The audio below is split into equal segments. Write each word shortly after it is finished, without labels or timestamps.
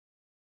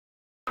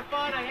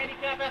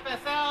handicap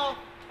FSL.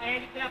 I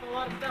handicap a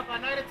lot of stuff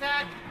on Night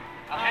Attack.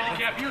 I'll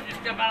handicap you if you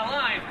step out of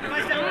line.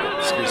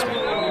 Excuse me.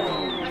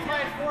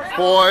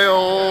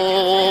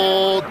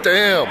 Foil,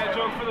 damn. Bad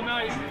joke for the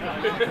night.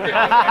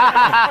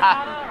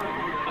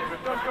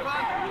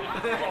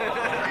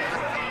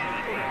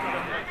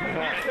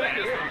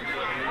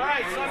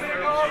 Alright, so I'm going to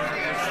go over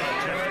these.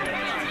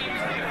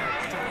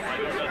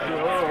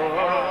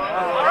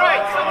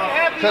 Alright, so we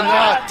have the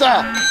Kanata.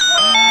 Team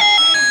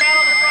Battle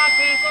of the Frog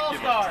Pants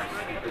All-Stars.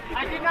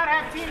 I did not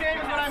have team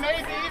names when I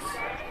made these.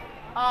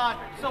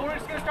 So we're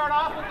just going to start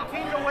off with the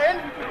team to win.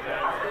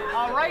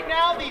 Right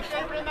now, the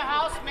favorite in the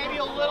house, maybe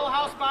a little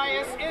house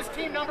bias, is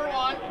team number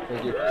 1.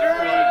 Thank you.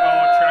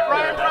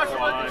 Brian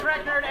Rushwood, the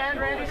Trek Nerd, and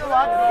Randy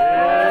Deluxe.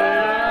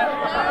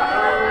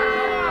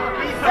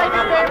 The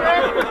second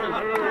favorite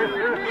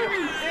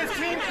is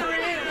team 3,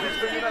 which is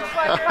Steven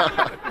Schleicher,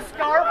 the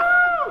Scarf,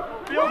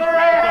 Bill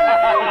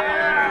Moran,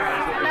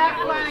 Matt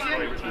Flanagan.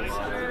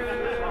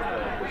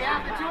 We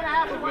have the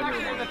 2.5 one,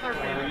 actually the third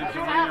favorite.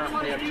 2.5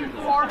 one is team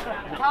 4,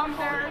 Tom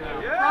Derrick,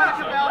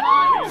 Veronica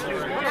Belmont,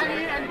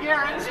 Eddie, and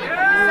Garrett.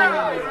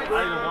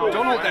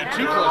 Don't hold that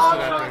too close to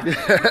that thing.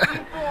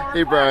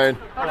 Hey, Brian.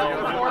 Team 2 is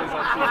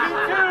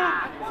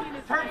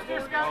Herbster,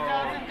 Scott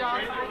Johnson,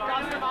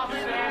 Dustin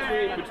Hoffman,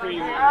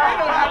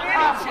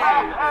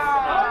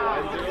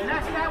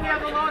 next time we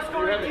have the lowest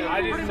scoring team. I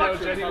didn't know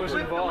Jenny was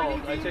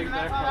involved. I take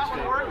that much.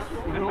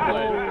 The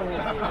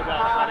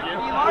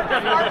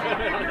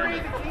largest injury,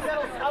 the team that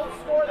will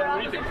outscore their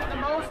opposition the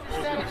most is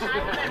set at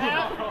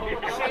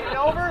 9.5. Shaded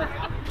over.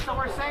 So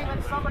we're saying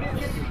that somebody is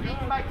going to be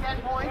beaten by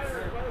 10 points.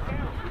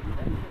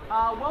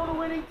 Will the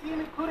winning team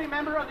include a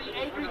member of the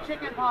Angry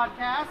Chicken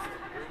podcast?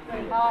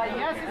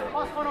 Yes is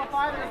plus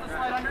 105, that is the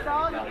slight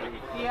underdog.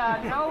 The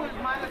no is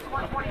minus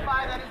 125,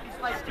 that is the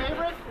slight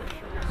favorite.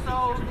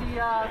 So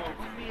the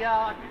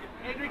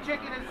Angry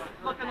Chicken is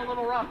looking a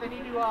little rough. They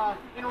need to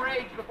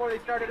enrage before they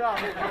start it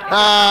up.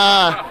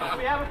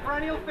 We have a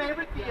perennial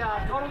favorite, the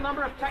total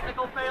number of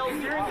technical fails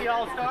during the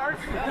All-Stars.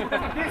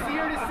 This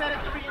year it is set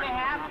at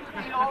 3.5,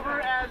 being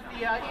over as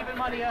the even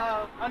money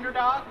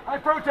underdog. I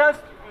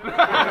protest. Next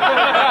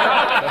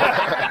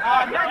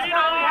time we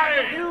have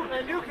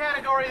a new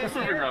category this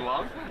year. Is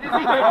the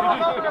total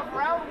number of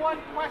round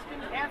 1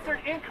 questions answered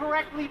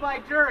incorrectly by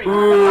jury. Boy,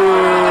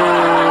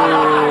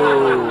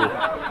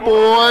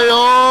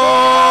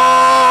 oh,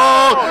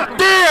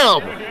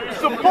 damn!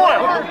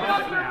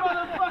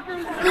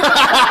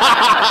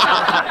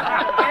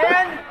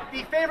 And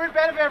the favorite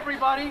bet of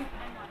everybody.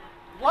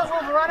 What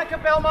will Veronica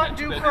Belmont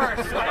do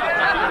first?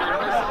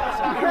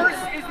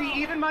 Curse is the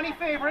even money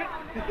favorite.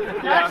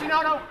 Actually,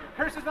 no.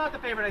 Curse is not the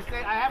favorite.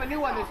 I have a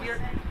new one this year.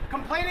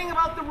 Complaining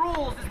about the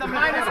rules is the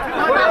minus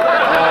 200.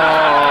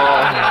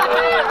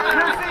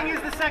 Cursing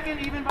is the second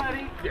even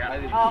money.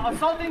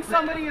 Assaulting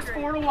somebody is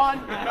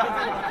 4-1.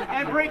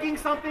 And breaking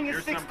something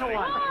is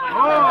 6-1.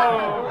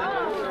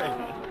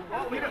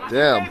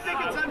 Damn. I think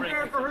it's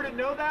unfair for her to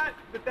know that,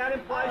 but that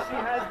implies she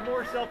has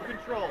more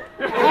self-control.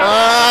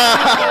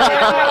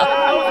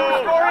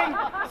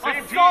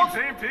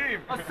 Same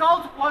team.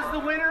 Assault was the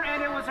winner,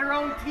 and it was her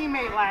own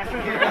teammate last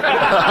year.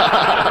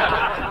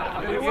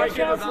 Watch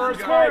out for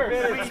 5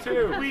 minutes,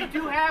 too. We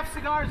do have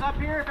cigars up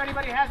here. If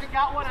anybody hasn't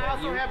got one, I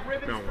also have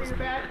ribbons for your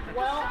bag as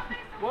well.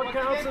 What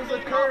counts as a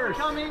curse?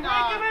 Thank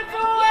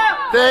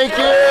Thank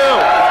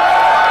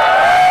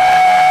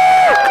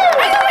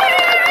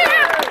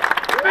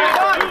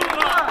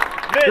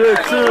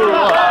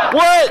Mitsula.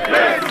 What?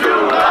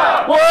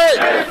 Mitsula. What?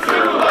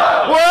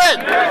 Mitsula. What?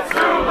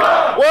 Mitsula.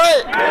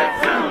 What?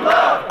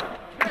 Mitsula.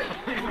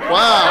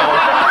 Wow.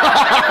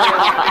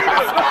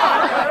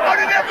 What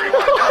did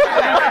everyone do?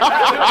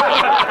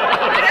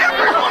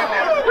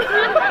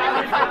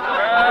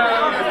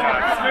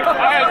 I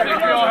think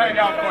we all hang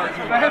out for it.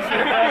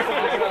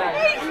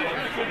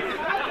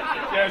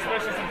 Yeah,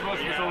 especially since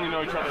most of us only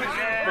know each other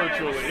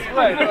virtually.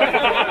 Right.